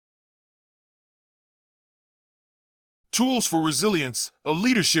Tools for Resilience, a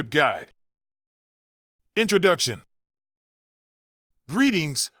Leadership Guide. Introduction.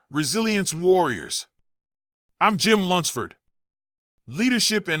 Greetings, Resilience Warriors. I'm Jim Lunsford.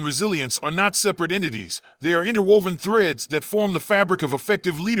 Leadership and resilience are not separate entities, they are interwoven threads that form the fabric of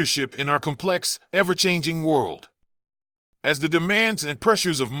effective leadership in our complex, ever-changing world. As the demands and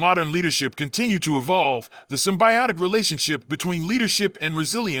pressures of modern leadership continue to evolve, the symbiotic relationship between leadership and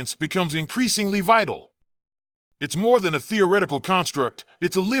resilience becomes increasingly vital. It's more than a theoretical construct,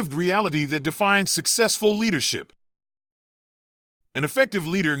 it's a lived reality that defines successful leadership. An effective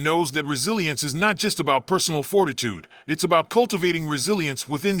leader knows that resilience is not just about personal fortitude, it's about cultivating resilience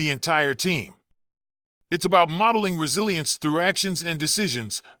within the entire team. It's about modeling resilience through actions and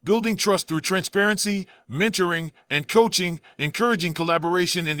decisions, building trust through transparency, mentoring, and coaching, encouraging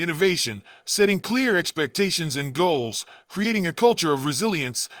collaboration and innovation, setting clear expectations and goals, creating a culture of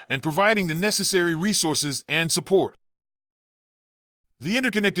resilience, and providing the necessary resources and support. The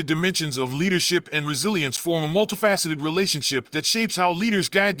interconnected dimensions of leadership and resilience form a multifaceted relationship that shapes how leaders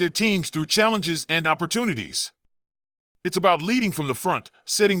guide their teams through challenges and opportunities. It's about leading from the front,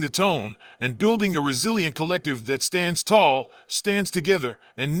 setting the tone, and building a resilient collective that stands tall, stands together,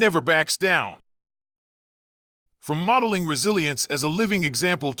 and never backs down. From modeling resilience as a living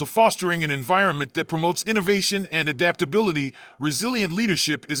example to fostering an environment that promotes innovation and adaptability, resilient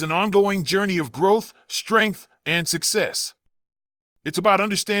leadership is an ongoing journey of growth, strength, and success. It's about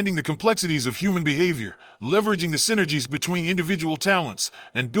understanding the complexities of human behavior, leveraging the synergies between individual talents,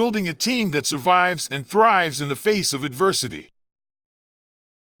 and building a team that survives and thrives in the face of adversity.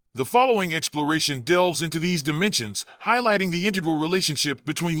 The following exploration delves into these dimensions, highlighting the integral relationship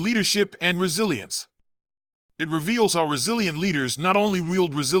between leadership and resilience. It reveals how resilient leaders not only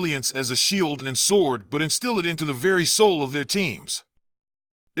wield resilience as a shield and sword, but instill it into the very soul of their teams.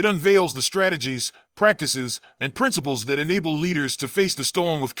 It unveils the strategies, practices, and principles that enable leaders to face the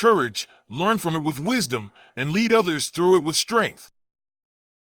storm with courage, learn from it with wisdom, and lead others through it with strength.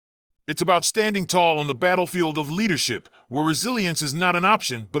 It's about standing tall on the battlefield of leadership, where resilience is not an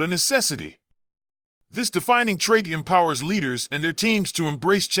option but a necessity. This defining trait empowers leaders and their teams to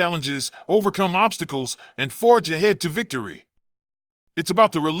embrace challenges, overcome obstacles, and forge ahead to victory. It's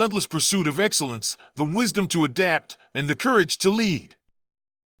about the relentless pursuit of excellence, the wisdom to adapt, and the courage to lead.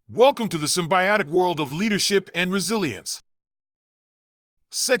 Welcome to the symbiotic world of leadership and resilience.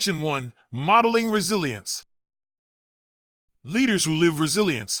 Section 1. Modeling Resilience. Leaders who live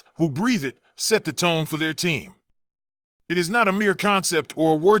resilience, who breathe it, set the tone for their team. It is not a mere concept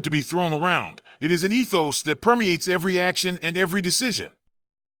or a word to be thrown around. It is an ethos that permeates every action and every decision.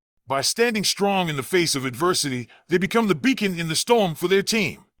 By standing strong in the face of adversity, they become the beacon in the storm for their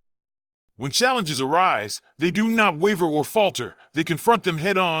team. When challenges arise, they do not waver or falter, they confront them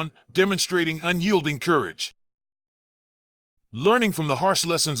head-on, demonstrating unyielding courage. Learning from the harsh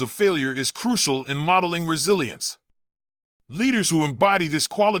lessons of failure is crucial in modeling resilience. Leaders who embody this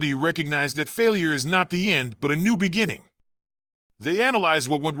quality recognize that failure is not the end, but a new beginning. They analyze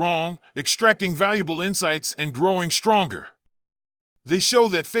what went wrong, extracting valuable insights and growing stronger. They show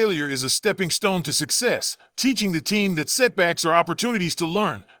that failure is a stepping stone to success, teaching the team that setbacks are opportunities to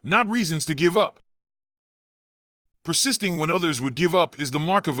learn, not reasons to give up. Persisting when others would give up is the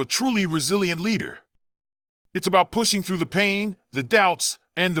mark of a truly resilient leader. It's about pushing through the pain, the doubts,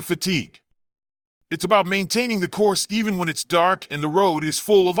 and the fatigue. It's about maintaining the course even when it's dark and the road is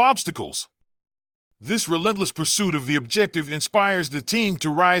full of obstacles. This relentless pursuit of the objective inspires the team to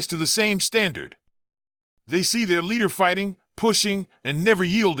rise to the same standard. They see their leader fighting, pushing, and never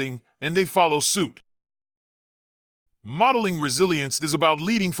yielding, and they follow suit. Modeling resilience is about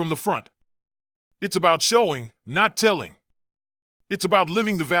leading from the front. It's about showing, not telling. It's about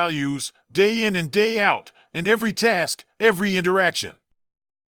living the values, day in and day out, in every task, every interaction.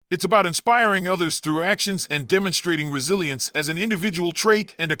 It's about inspiring others through actions and demonstrating resilience as an individual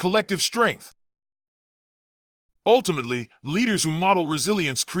trait and a collective strength. Ultimately, leaders who model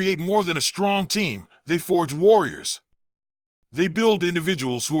resilience create more than a strong team, they forge warriors. They build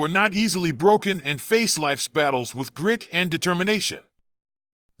individuals who are not easily broken and face life's battles with grit and determination.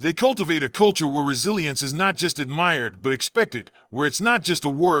 They cultivate a culture where resilience is not just admired but expected, where it's not just a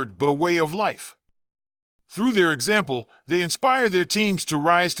word but a way of life. Through their example, they inspire their teams to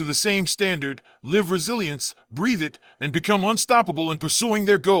rise to the same standard, live resilience, breathe it, and become unstoppable in pursuing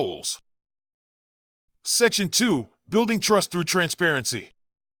their goals. Section 2. Building Trust Through Transparency.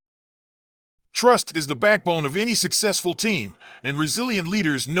 Trust is the backbone of any successful team, and resilient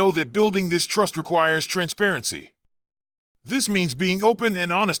leaders know that building this trust requires transparency. This means being open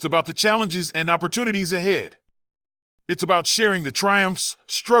and honest about the challenges and opportunities ahead. It's about sharing the triumphs,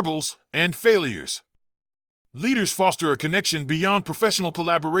 struggles, and failures. Leaders foster a connection beyond professional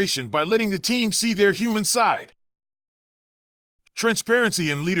collaboration by letting the team see their human side. Transparency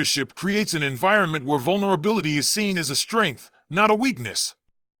in leadership creates an environment where vulnerability is seen as a strength, not a weakness.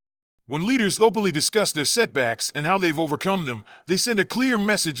 When leaders openly discuss their setbacks and how they've overcome them, they send a clear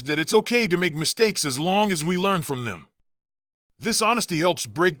message that it's okay to make mistakes as long as we learn from them. This honesty helps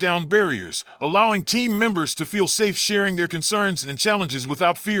break down barriers, allowing team members to feel safe sharing their concerns and challenges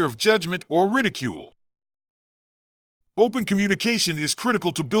without fear of judgment or ridicule. Open communication is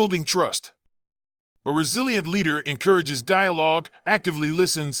critical to building trust. A resilient leader encourages dialogue, actively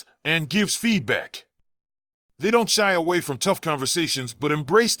listens, and gives feedback. They don't shy away from tough conversations but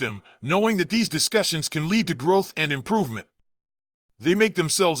embrace them, knowing that these discussions can lead to growth and improvement. They make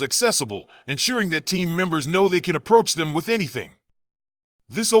themselves accessible, ensuring that team members know they can approach them with anything.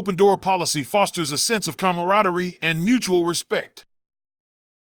 This open-door policy fosters a sense of camaraderie and mutual respect.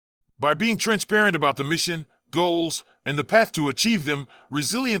 By being transparent about the mission, goals, and the path to achieve them,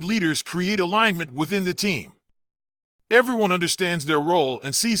 resilient leaders create alignment within the team. Everyone understands their role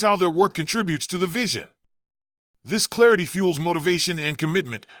and sees how their work contributes to the vision. This clarity fuels motivation and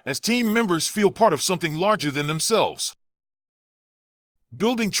commitment as team members feel part of something larger than themselves.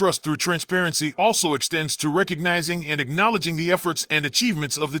 Building trust through transparency also extends to recognizing and acknowledging the efforts and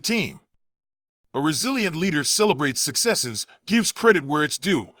achievements of the team. A resilient leader celebrates successes, gives credit where it's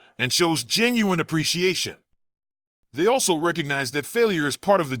due, and shows genuine appreciation. They also recognize that failure is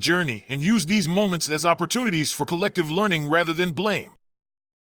part of the journey and use these moments as opportunities for collective learning rather than blame.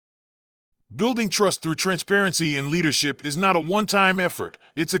 Building trust through transparency in leadership is not a one-time effort,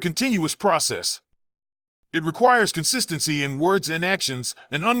 it's a continuous process. It requires consistency in words and actions,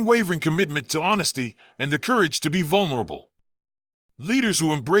 an unwavering commitment to honesty, and the courage to be vulnerable. Leaders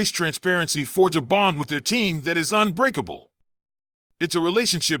who embrace transparency forge a bond with their team that is unbreakable. It's a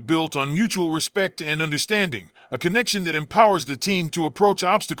relationship built on mutual respect and understanding, a connection that empowers the team to approach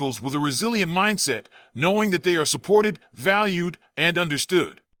obstacles with a resilient mindset, knowing that they are supported, valued, and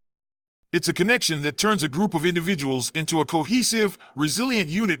understood. It's a connection that turns a group of individuals into a cohesive, resilient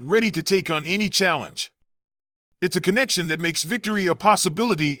unit ready to take on any challenge. It's a connection that makes victory a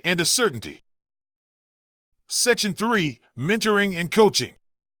possibility and a certainty. Section 3: Mentoring and Coaching.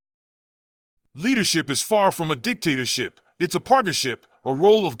 Leadership is far from a dictatorship. It's a partnership, a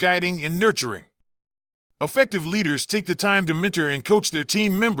role of guiding and nurturing. Effective leaders take the time to mentor and coach their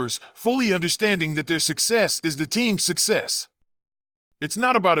team members, fully understanding that their success is the team's success. It's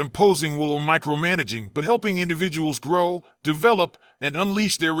not about imposing will or micromanaging, but helping individuals grow, develop, and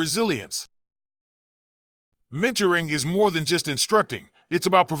unleash their resilience. Mentoring is more than just instructing. It's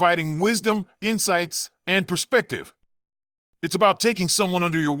about providing wisdom, insights, and perspective. It's about taking someone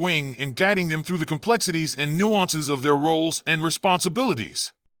under your wing and guiding them through the complexities and nuances of their roles and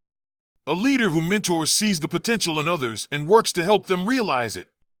responsibilities. A leader who mentors sees the potential in others and works to help them realize it.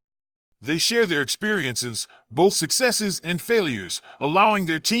 They share their experiences, both successes and failures, allowing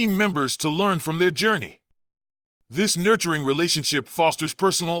their team members to learn from their journey. This nurturing relationship fosters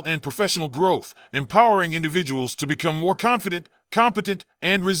personal and professional growth, empowering individuals to become more confident, competent,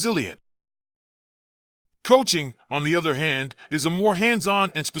 and resilient. Coaching, on the other hand, is a more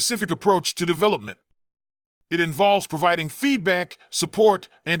hands-on and specific approach to development. It involves providing feedback, support,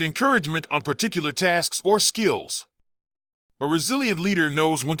 and encouragement on particular tasks or skills. A resilient leader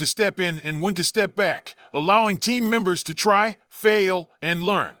knows when to step in and when to step back, allowing team members to try, fail, and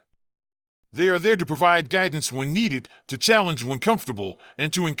learn. They are there to provide guidance when needed, to challenge when comfortable,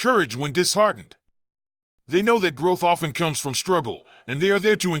 and to encourage when disheartened. They know that growth often comes from struggle, and they are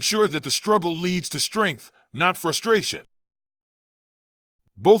there to ensure that the struggle leads to strength, not frustration.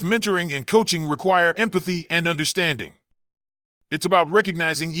 Both mentoring and coaching require empathy and understanding. It's about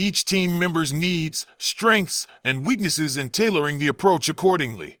recognizing each team member's needs, strengths, and weaknesses and tailoring the approach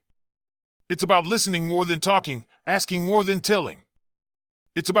accordingly. It's about listening more than talking, asking more than telling.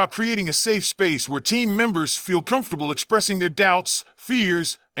 It's about creating a safe space where team members feel comfortable expressing their doubts,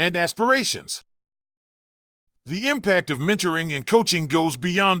 fears, and aspirations. The impact of mentoring and coaching goes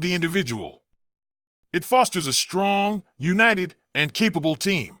beyond the individual. It fosters a strong, united, and capable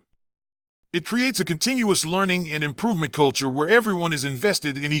team. It creates a continuous learning and improvement culture where everyone is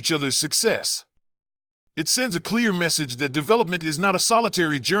invested in each other's success. It sends a clear message that development is not a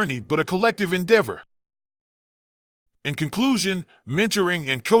solitary journey but a collective endeavor. In conclusion, mentoring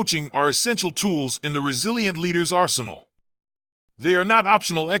and coaching are essential tools in the resilient leader's arsenal. They are not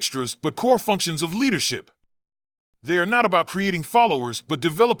optional extras but core functions of leadership. They are not about creating followers but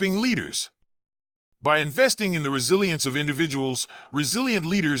developing leaders. By investing in the resilience of individuals, resilient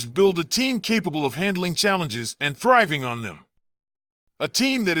leaders build a team capable of handling challenges and thriving on them. A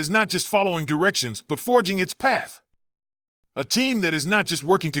team that is not just following directions, but forging its path. A team that is not just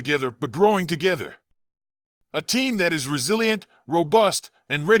working together, but growing together. A team that is resilient, robust,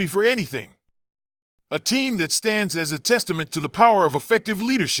 and ready for anything. A team that stands as a testament to the power of effective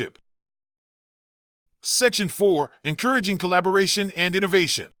leadership. Section 4. Encouraging collaboration and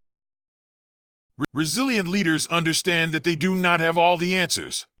innovation. Resilient leaders understand that they do not have all the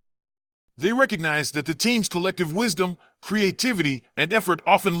answers. They recognize that the team's collective wisdom, creativity, and effort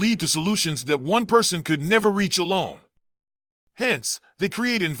often lead to solutions that one person could never reach alone. Hence, they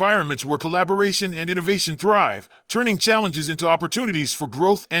create environments where collaboration and innovation thrive, turning challenges into opportunities for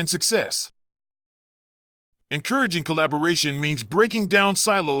growth and success. Encouraging collaboration means breaking down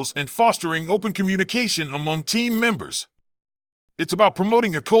silos and fostering open communication among team members. It's about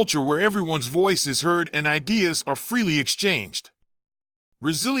promoting a culture where everyone's voice is heard and ideas are freely exchanged.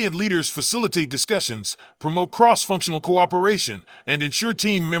 Resilient leaders facilitate discussions, promote cross-functional cooperation, and ensure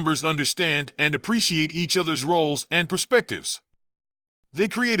team members understand and appreciate each other's roles and perspectives. They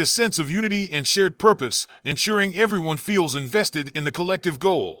create a sense of unity and shared purpose, ensuring everyone feels invested in the collective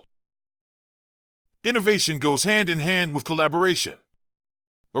goal. Innovation goes hand in hand with collaboration.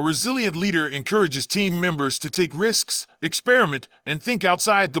 A resilient leader encourages team members to take risks, experiment, and think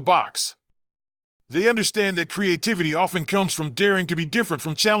outside the box. They understand that creativity often comes from daring to be different,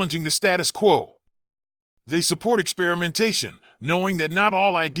 from challenging the status quo. They support experimentation, knowing that not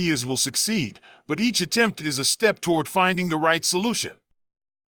all ideas will succeed, but each attempt is a step toward finding the right solution.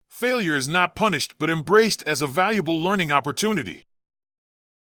 Failure is not punished but embraced as a valuable learning opportunity.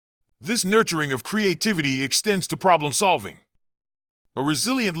 This nurturing of creativity extends to problem solving. A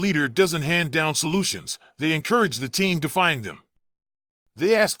resilient leader doesn't hand down solutions, they encourage the team to find them.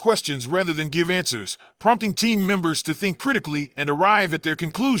 They ask questions rather than give answers, prompting team members to think critically and arrive at their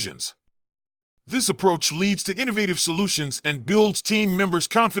conclusions. This approach leads to innovative solutions and builds team members'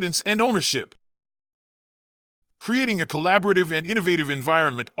 confidence and ownership. Creating a collaborative and innovative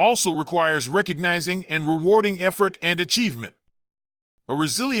environment also requires recognizing and rewarding effort and achievement. A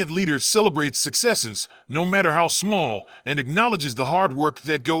resilient leader celebrates successes, no matter how small, and acknowledges the hard work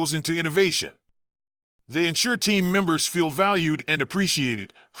that goes into innovation. They ensure team members feel valued and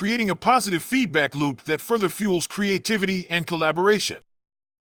appreciated, creating a positive feedback loop that further fuels creativity and collaboration.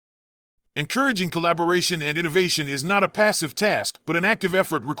 Encouraging collaboration and innovation is not a passive task, but an active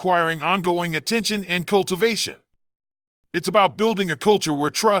effort requiring ongoing attention and cultivation. It's about building a culture where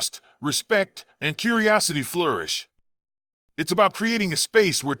trust, respect, and curiosity flourish. It's about creating a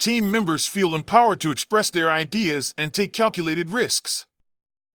space where team members feel empowered to express their ideas and take calculated risks.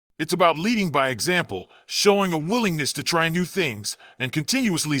 It's about leading by example, showing a willingness to try new things, and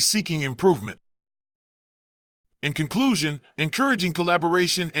continuously seeking improvement. In conclusion, encouraging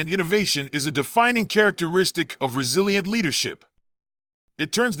collaboration and innovation is a defining characteristic of resilient leadership.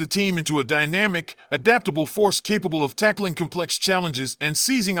 It turns the team into a dynamic, adaptable force capable of tackling complex challenges and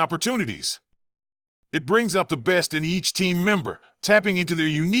seizing opportunities. It brings out the best in each team member, tapping into their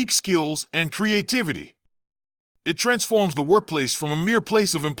unique skills and creativity. It transforms the workplace from a mere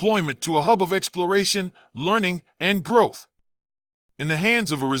place of employment to a hub of exploration, learning, and growth. In the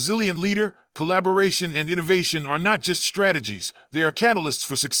hands of a resilient leader, collaboration and innovation are not just strategies, they are catalysts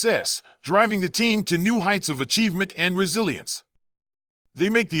for success, driving the team to new heights of achievement and resilience. They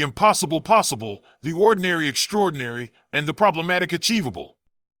make the impossible possible, the ordinary extraordinary, and the problematic achievable.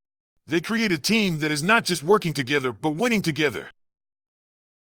 They create a team that is not just working together, but winning together.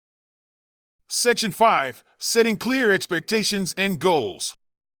 Section 5. Setting clear expectations and goals.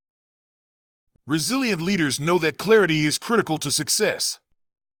 Resilient leaders know that clarity is critical to success.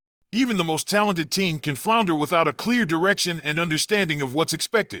 Even the most talented team can flounder without a clear direction and understanding of what's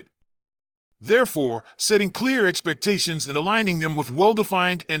expected. Therefore, setting clear expectations and aligning them with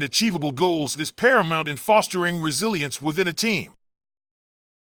well-defined and achievable goals is paramount in fostering resilience within a team.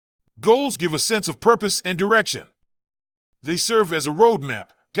 Goals give a sense of purpose and direction. They serve as a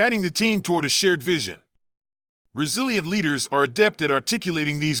roadmap, guiding the team toward a shared vision. Resilient leaders are adept at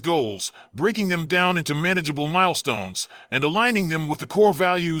articulating these goals, breaking them down into manageable milestones, and aligning them with the core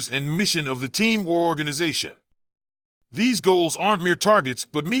values and mission of the team or organization. These goals aren't mere targets,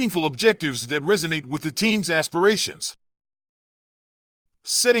 but meaningful objectives that resonate with the team's aspirations.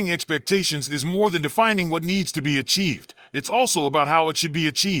 Setting expectations is more than defining what needs to be achieved, it's also about how it should be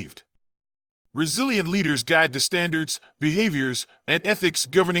achieved. Resilient leaders guide the standards, behaviors, and ethics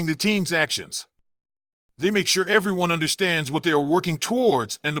governing the team's actions. They make sure everyone understands what they are working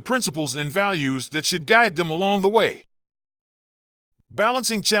towards and the principles and values that should guide them along the way.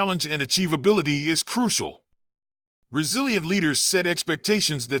 Balancing challenge and achievability is crucial. Resilient leaders set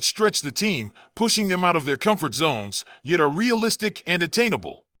expectations that stretch the team, pushing them out of their comfort zones, yet are realistic and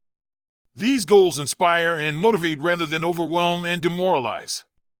attainable. These goals inspire and motivate rather than overwhelm and demoralize.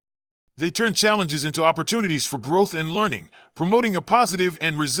 They turn challenges into opportunities for growth and learning, promoting a positive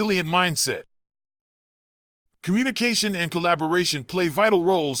and resilient mindset. Communication and collaboration play vital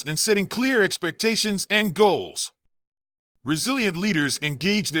roles in setting clear expectations and goals. Resilient leaders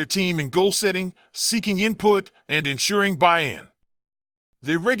engage their team in goal setting, seeking input, and ensuring buy-in.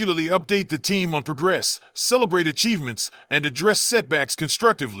 They regularly update the team on progress, celebrate achievements, and address setbacks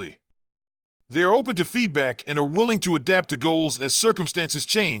constructively. They are open to feedback and are willing to adapt to goals as circumstances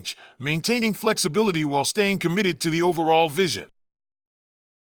change, maintaining flexibility while staying committed to the overall vision.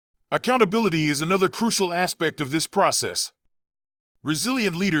 Accountability is another crucial aspect of this process.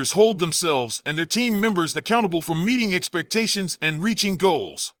 Resilient leaders hold themselves and their team members accountable for meeting expectations and reaching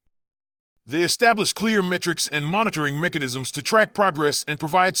goals. They establish clear metrics and monitoring mechanisms to track progress and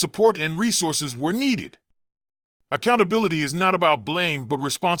provide support and resources where needed. Accountability is not about blame but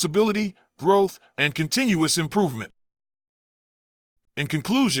responsibility, growth, and continuous improvement. In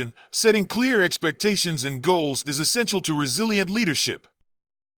conclusion, setting clear expectations and goals is essential to resilient leadership.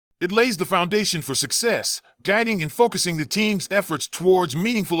 It lays the foundation for success, guiding and focusing the team's efforts towards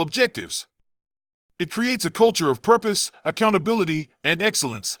meaningful objectives. It creates a culture of purpose, accountability, and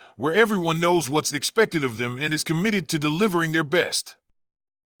excellence, where everyone knows what's expected of them and is committed to delivering their best.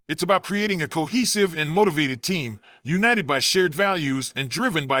 It's about creating a cohesive and motivated team, united by shared values and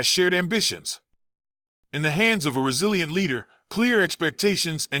driven by shared ambitions. In the hands of a resilient leader, clear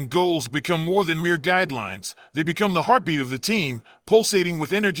expectations and goals become more than mere guidelines. They become the heartbeat of the team, pulsating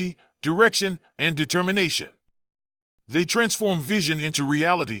with energy, direction, and determination. They transform vision into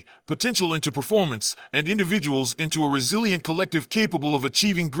reality, potential into performance, and individuals into a resilient collective capable of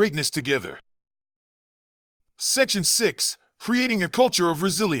achieving greatness together. Section 6. Creating a culture of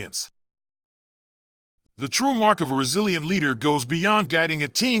resilience. The true mark of a resilient leader goes beyond guiding a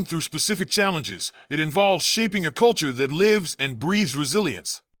team through specific challenges. It involves shaping a culture that lives and breathes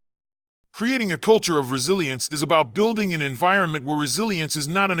resilience. Creating a culture of resilience is about building an environment where resilience is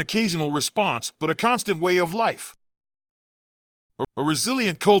not an occasional response, but a constant way of life. A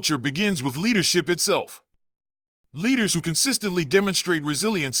resilient culture begins with leadership itself. Leaders who consistently demonstrate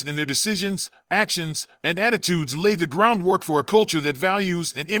resilience in their decisions, actions, and attitudes lay the groundwork for a culture that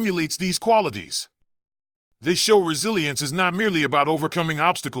values and emulates these qualities. They show resilience is not merely about overcoming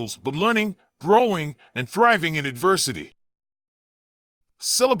obstacles, but learning, growing, and thriving in adversity.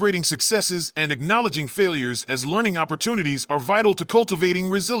 Celebrating successes and acknowledging failures as learning opportunities are vital to cultivating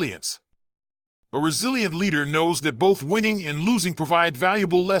resilience. A resilient leader knows that both winning and losing provide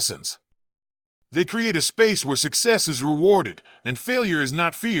valuable lessons. They create a space where success is rewarded and failure is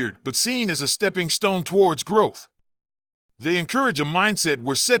not feared but seen as a stepping stone towards growth. They encourage a mindset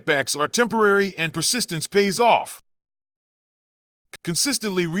where setbacks are temporary and persistence pays off.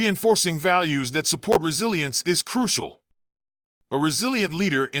 Consistently reinforcing values that support resilience is crucial. A resilient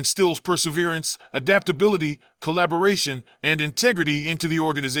leader instills perseverance, adaptability, collaboration, and integrity into the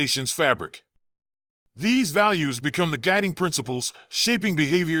organization's fabric. These values become the guiding principles, shaping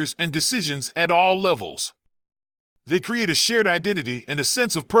behaviors and decisions at all levels. They create a shared identity and a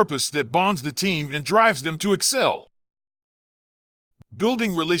sense of purpose that bonds the team and drives them to excel.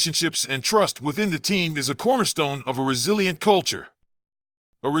 Building relationships and trust within the team is a cornerstone of a resilient culture.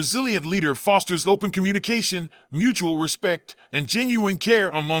 A resilient leader fosters open communication, mutual respect, and genuine care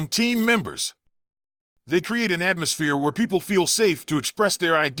among team members. They create an atmosphere where people feel safe to express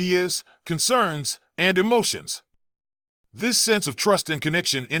their ideas, concerns, and emotions. This sense of trust and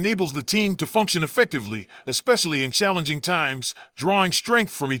connection enables the team to function effectively, especially in challenging times, drawing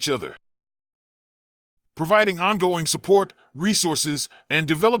strength from each other. Providing ongoing support, resources, and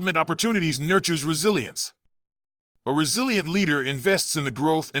development opportunities nurtures resilience. A resilient leader invests in the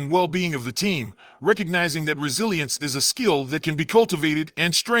growth and well-being of the team, recognizing that resilience is a skill that can be cultivated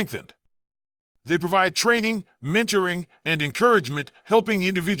and strengthened. They provide training, mentoring, and encouragement, helping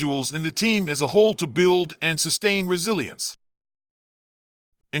individuals and the team as a whole to build and sustain resilience.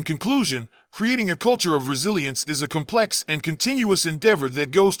 In conclusion, creating a culture of resilience is a complex and continuous endeavor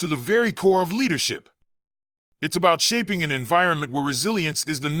that goes to the very core of leadership. It's about shaping an environment where resilience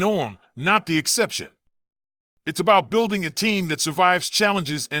is the norm, not the exception. It's about building a team that survives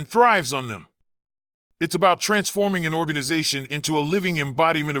challenges and thrives on them. It's about transforming an organization into a living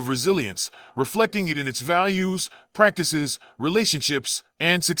embodiment of resilience, reflecting it in its values, practices, relationships,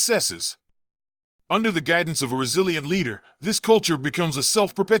 and successes. Under the guidance of a resilient leader, this culture becomes a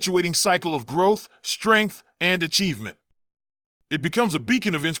self-perpetuating cycle of growth, strength, and achievement. It becomes a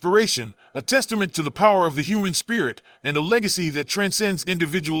beacon of inspiration, a testament to the power of the human spirit, and a legacy that transcends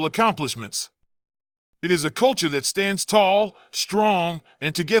individual accomplishments. It is a culture that stands tall, strong,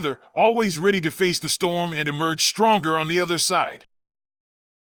 and together, always ready to face the storm and emerge stronger on the other side.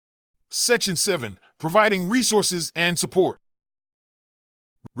 Section 7. Providing resources and support.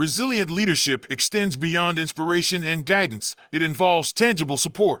 Resilient leadership extends beyond inspiration and guidance. It involves tangible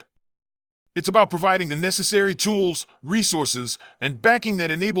support. It's about providing the necessary tools, resources, and backing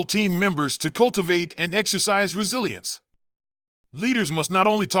that enable team members to cultivate and exercise resilience. Leaders must not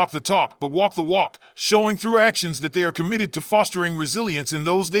only talk the talk, but walk the walk, showing through actions that they are committed to fostering resilience in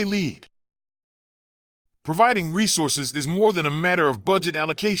those they lead. Providing resources is more than a matter of budget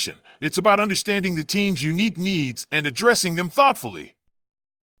allocation. It's about understanding the team's unique needs and addressing them thoughtfully.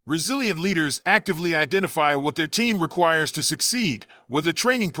 Resilient leaders actively identify what their team requires to succeed, whether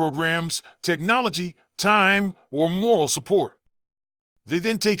training programs, technology, time, or moral support. They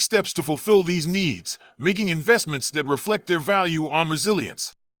then take steps to fulfill these needs, making investments that reflect their value on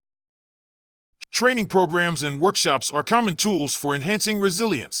resilience. Training programs and workshops are common tools for enhancing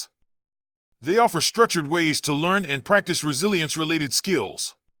resilience. They offer structured ways to learn and practice resilience-related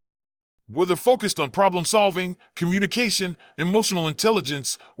skills. Whether focused on problem solving, communication, emotional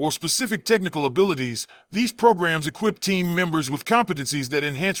intelligence, or specific technical abilities, these programs equip team members with competencies that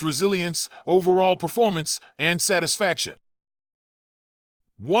enhance resilience, overall performance, and satisfaction.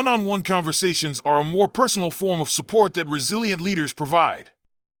 One-on-one conversations are a more personal form of support that resilient leaders provide.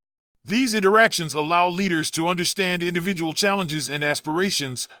 These interactions allow leaders to understand individual challenges and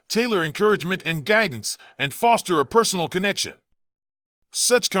aspirations, tailor encouragement and guidance, and foster a personal connection.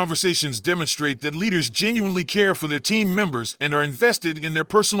 Such conversations demonstrate that leaders genuinely care for their team members and are invested in their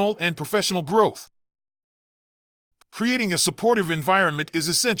personal and professional growth. Creating a supportive environment is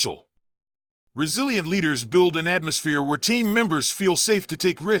essential. Resilient leaders build an atmosphere where team members feel safe to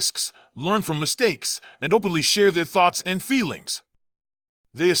take risks, learn from mistakes, and openly share their thoughts and feelings.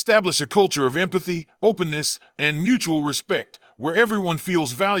 They establish a culture of empathy, openness, and mutual respect, where everyone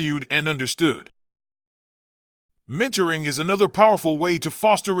feels valued and understood. Mentoring is another powerful way to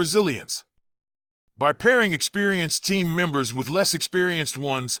foster resilience. By pairing experienced team members with less experienced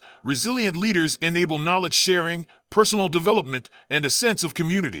ones, resilient leaders enable knowledge sharing, personal development, and a sense of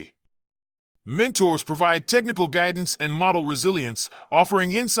community. Mentors provide technical guidance and model resilience,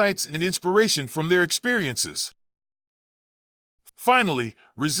 offering insights and inspiration from their experiences. Finally,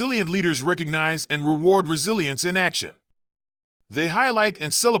 resilient leaders recognize and reward resilience in action. They highlight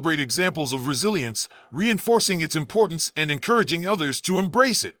and celebrate examples of resilience, reinforcing its importance and encouraging others to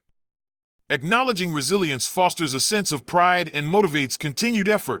embrace it. Acknowledging resilience fosters a sense of pride and motivates continued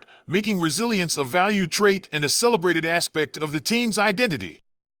effort, making resilience a valued trait and a celebrated aspect of the team's identity.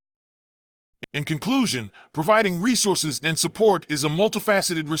 In conclusion, providing resources and support is a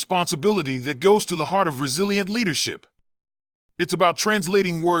multifaceted responsibility that goes to the heart of resilient leadership. It's about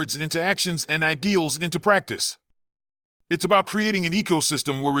translating words into actions and ideals into practice. It's about creating an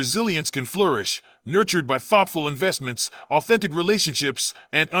ecosystem where resilience can flourish, nurtured by thoughtful investments, authentic relationships,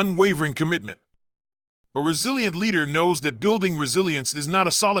 and unwavering commitment. A resilient leader knows that building resilience is not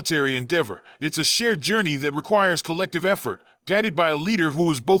a solitary endeavor. It's a shared journey that requires collective effort, guided by a leader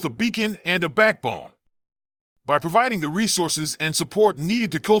who is both a beacon and a backbone. By providing the resources and support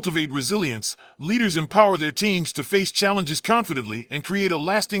needed to cultivate resilience, leaders empower their teams to face challenges confidently and create a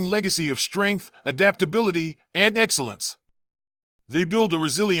lasting legacy of strength, adaptability, and excellence. They build a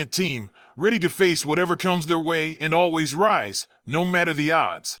resilient team, ready to face whatever comes their way and always rise, no matter the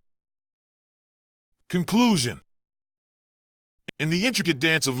odds. Conclusion. In the intricate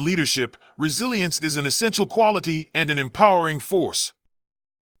dance of leadership, resilience is an essential quality and an empowering force.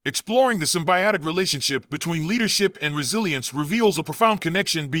 Exploring the symbiotic relationship between leadership and resilience reveals a profound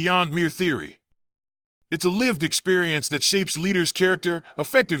connection beyond mere theory. It's a lived experience that shapes leaders' character,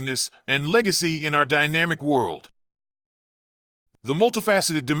 effectiveness, and legacy in our dynamic world. The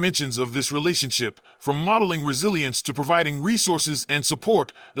multifaceted dimensions of this relationship, from modeling resilience to providing resources and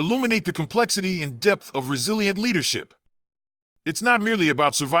support, illuminate the complexity and depth of resilient leadership. It's not merely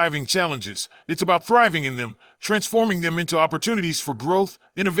about surviving challenges, it's about thriving in them, transforming them into opportunities for growth,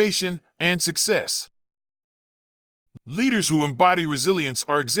 innovation, and success. Leaders who embody resilience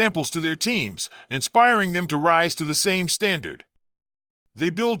are examples to their teams, inspiring them to rise to the same standard. They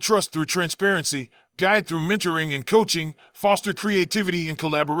build trust through transparency, guide through mentoring and coaching, foster creativity and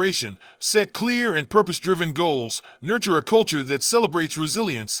collaboration, set clear and purpose-driven goals, nurture a culture that celebrates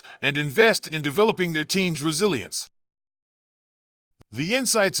resilience, and invest in developing their team's resilience. The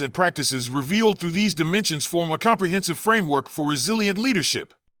insights and practices revealed through these dimensions form a comprehensive framework for resilient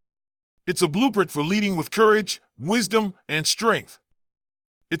leadership. It's a blueprint for leading with courage, wisdom, and strength.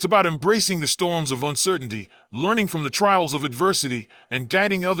 It's about embracing the storms of uncertainty, learning from the trials of adversity, and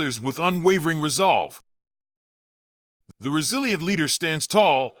guiding others with unwavering resolve. The resilient leader stands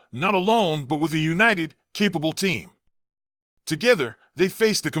tall, not alone, but with a united, capable team. Together, they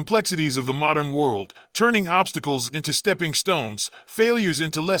face the complexities of the modern world, turning obstacles into stepping stones, failures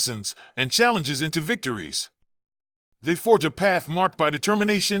into lessons, and challenges into victories. They forge a path marked by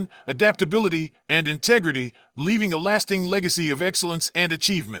determination, adaptability, and integrity, leaving a lasting legacy of excellence and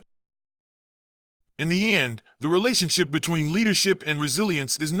achievement. In the end, the relationship between leadership and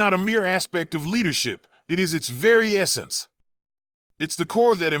resilience is not a mere aspect of leadership, it is its very essence. It's the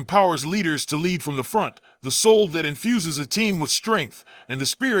core that empowers leaders to lead from the front, the soul that infuses a team with strength, and the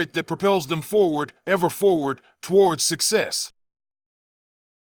spirit that propels them forward, ever forward, towards success.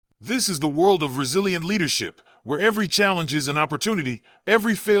 This is the world of resilient leadership, where every challenge is an opportunity,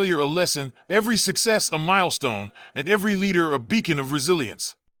 every failure a lesson, every success a milestone, and every leader a beacon of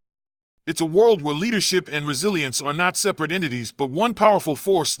resilience. It's a world where leadership and resilience are not separate entities, but one powerful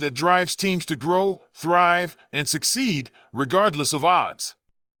force that drives teams to grow, thrive, and succeed, regardless of odds.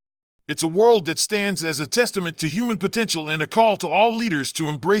 It's a world that stands as a testament to human potential and a call to all leaders to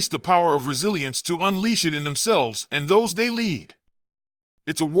embrace the power of resilience, to unleash it in themselves and those they lead.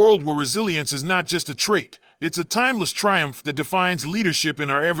 It's a world where resilience is not just a trait, it's a timeless triumph that defines leadership in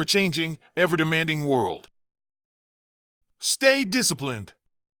our ever-changing, ever-demanding world. Stay disciplined.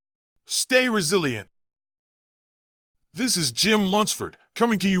 Stay resilient. This is Jim Lunsford,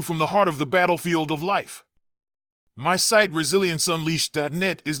 coming to you from the heart of the battlefield of life. My site,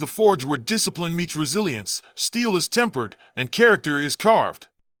 ResilienceUnleashed.net, is the forge where discipline meets resilience, steel is tempered, and character is carved.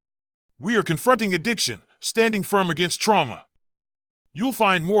 We are confronting addiction, standing firm against trauma. You'll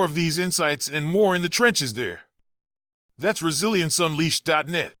find more of these insights and more in the trenches there. That's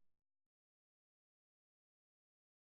ResilienceUnleashed.net.